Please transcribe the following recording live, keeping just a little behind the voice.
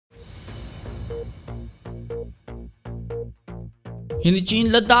हिंद चीन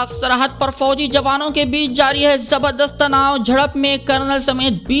लद्दाख सरहद पर फौजी जवानों के बीच जारी है जबरदस्त तनाव। झड़प में कर्नल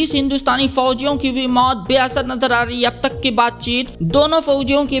समेत 20 हिंदुस्तानी फौजियों की हुई मौत बेअसर नजर आ रही है अब तक की बातचीत। दोनों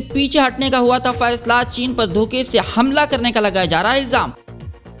फौजियों के पीछे हटने का हुआ था फैसला। चीन पर धोखे से हमला करने का लगाया जा रहा है इल्जाम।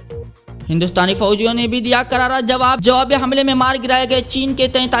 हिंदुस्तानी फौजियों ने भी दिया करारा जवाब। जवाबी हमले में मार गिराए गए चीन के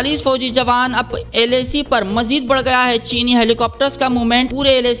 43 फौजी जवान। अब LAC पर मजीद बढ़ गया है चीनी हेलीकॉप्टर्स का मूवमेंट।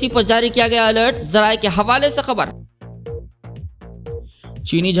 पूरे LAC पर जारी किया गया अलर्ट। जराये के हवाले से खबर।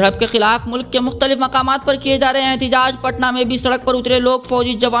 चीनी झड़प के खिलाफ मुल्क के मुख्तलिफ मकामात पर किए जा रहे हैं एहतिजाज। पटना में भी सड़क पर उतरे लोग।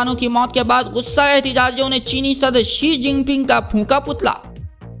 फौजी जवानों की मौत के बाद गुस्सा एहतिजाजियों ने चीनी सदर शी जिनपिंग का फूंका पुतला।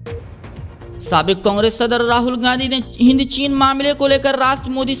 साबिक कांग्रेस सदर राहुल गांधी ने हिंद चीन मामले को लेकर राष्ट्र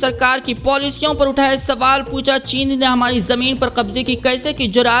मोदी सरकार की पॉलिसियों पर उठाए सवाल। पूछा, चीन ने हमारी जमीन पर कब्जे की कैसे की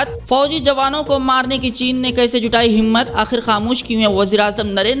जुर्रत? फौजी जवानों को मारने की चीन ने कैसे जुटाई हिम्मत? आखिर खामोश क्यों है वजीर आजम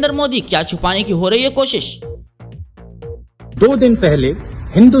नरेंद्र मोदी? क्या छुपाने की हो रही है कोशिश? 2 दिन पहले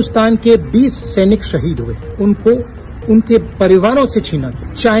हिंदुस्तान के 20 सैनिक शहीद हुए। उनको उनके परिवारों से छीना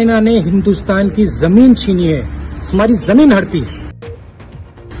गया। चाइना ने हिंदुस्तान की जमीन छीनी है, हमारी जमीन हड़पी है।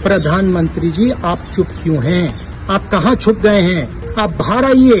 प्रधानमंत्री जी, आप चुप क्यों हैं? आप कहां छुप गए हैं? आप बाहर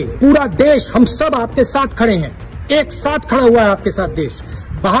आइए। पूरा देश, हम सब आपके साथ खड़े हैं। एक साथ खड़ा हुआ है आपके साथ देश।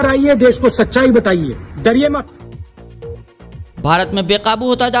 बाहर आइए, देश को सच्चाई बताइए, डरिए मत। भारत में बेकाबू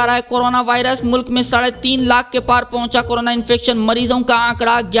होता जा रहा है कोरोना वायरस। मुल्क में 3.5 लाख के पार पहुंचा कोरोना इन्फेक्शन। मरीजों का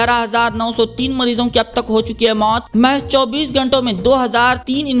आंकड़ा 11,903 मरीजों की अब तक हो चुकी है मौत। महज 24 घंटों में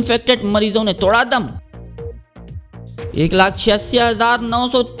 2003 इन्फेक्टेड मरीजों ने तोड़ा दम।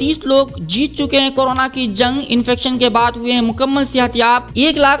 1,86,930 लोग जीत चुके हैं कोरोना की जंग। इन्फेक्शन के बाद हुए हैं मुकम्मल सेहतियाब।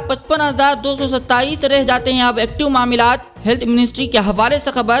 1,55,227 रह जाते हैं अब एक्टिव मामलात। हेल्थ मिनिस्ट्री के हवाले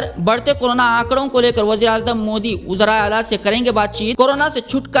से खबर। बढ़ते कोरोना आंकड़ों को लेकर वजीर आजम मोदी वज़राए आला से करेंगे बातचीत। कोरोना से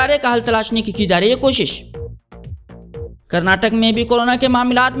छुटकारे का हल तलाशने की जा रही है कोशिश। कर्नाटक में भी कोरोना के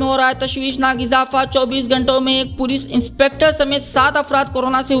मामलात में हो रहा है तशवीशनाक इजाफा। 24 घंटों में एक पुलिस इंस्पेक्टर समेत 7 अफराद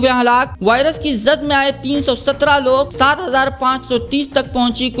कोरोना से हुए हलाक। वायरस की जद में आए 317 लोग। 7,530 तक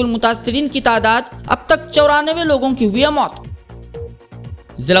पहुंची कुल मुतासरीन की तादाद। अब तक 94 लोगों की हुई मौत।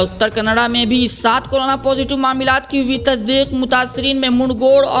 जिला उत्तर कन्नड़ा में भी 7 कोरोना पॉजिटिव मामलात की हुई तस्दीक। मुतासरीन में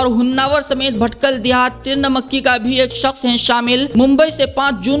मुंडगोड़ और हुन्नावर समेत भटकल देहात तिरनमक्की का भी एक शख्स है शामिल। मुंबई से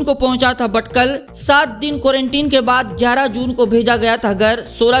 5 जून को पहुंचा था भटकल। 7 दिन क्वारंटीन के बाद 11 जून को भेजा गया था घर।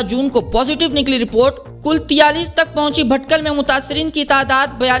 16 जून को पॉजिटिव निकली रिपोर्ट। कुल 43 तक पहुंची भटकल में मुतासरीन की तादाद।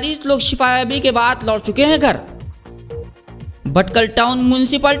 42 लोग शिफायाबी के बाद लौट चुके हैं घर। भटकल टाउन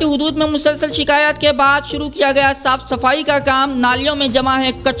म्युनिसिपैलिटी हुदूद में मुसलसल शिकायत के बाद शुरू किया गया साफ सफाई का काम। नालियों में जमा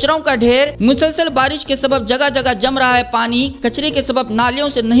है कचरों का ढेर। मुसलसल बारिश के सबब जगह जगह जम रहा है पानी। कचरे के सबब नालियों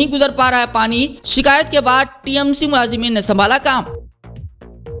से नहीं गुजर पा रहा है पानी। शिकायत के बाद TMC मुलाजिमीन ने संभाला काम।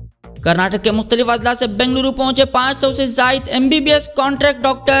 कर्नाटक के मुख्तलिफ अजला से बेंगलुरु पहुंचे 500 से जायद MBBS कॉन्ट्रैक्ट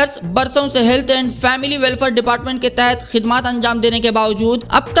डॉक्टर्स। बरसों से health and family welfare department के तहत खिदमत अंजाम देने के बावजूद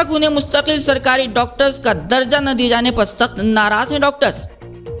अब तक उन्हें मुस्तकिल सरकारी डॉक्टर्स का दर्जा न दिए जाने पर सख्त नाराज हैं डॉक्टर्स।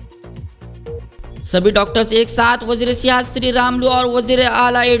 सभी डॉक्टर्स एक साथ वजीर सियासत श्री रामुलु और वजीर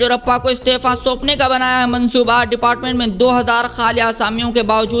आला येडियुरप्पा को इस्तीफा सौंपने का बनाया है मंसूबा। डिपार्टमेंट में 2000 खाली आसामियों के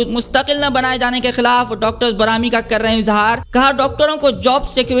बावजूद मुस्तकिल न बनाए जाने के खिलाफ डॉक्टर्स बरहमी का कर रहे हैं इजहार। कहा, डॉक्टरों को जॉब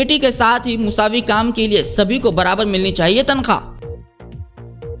सिक्योरिटी के साथ ही मुसावी काम के लिए सभी को बराबर मिलनी चाहिए तनख्वाह।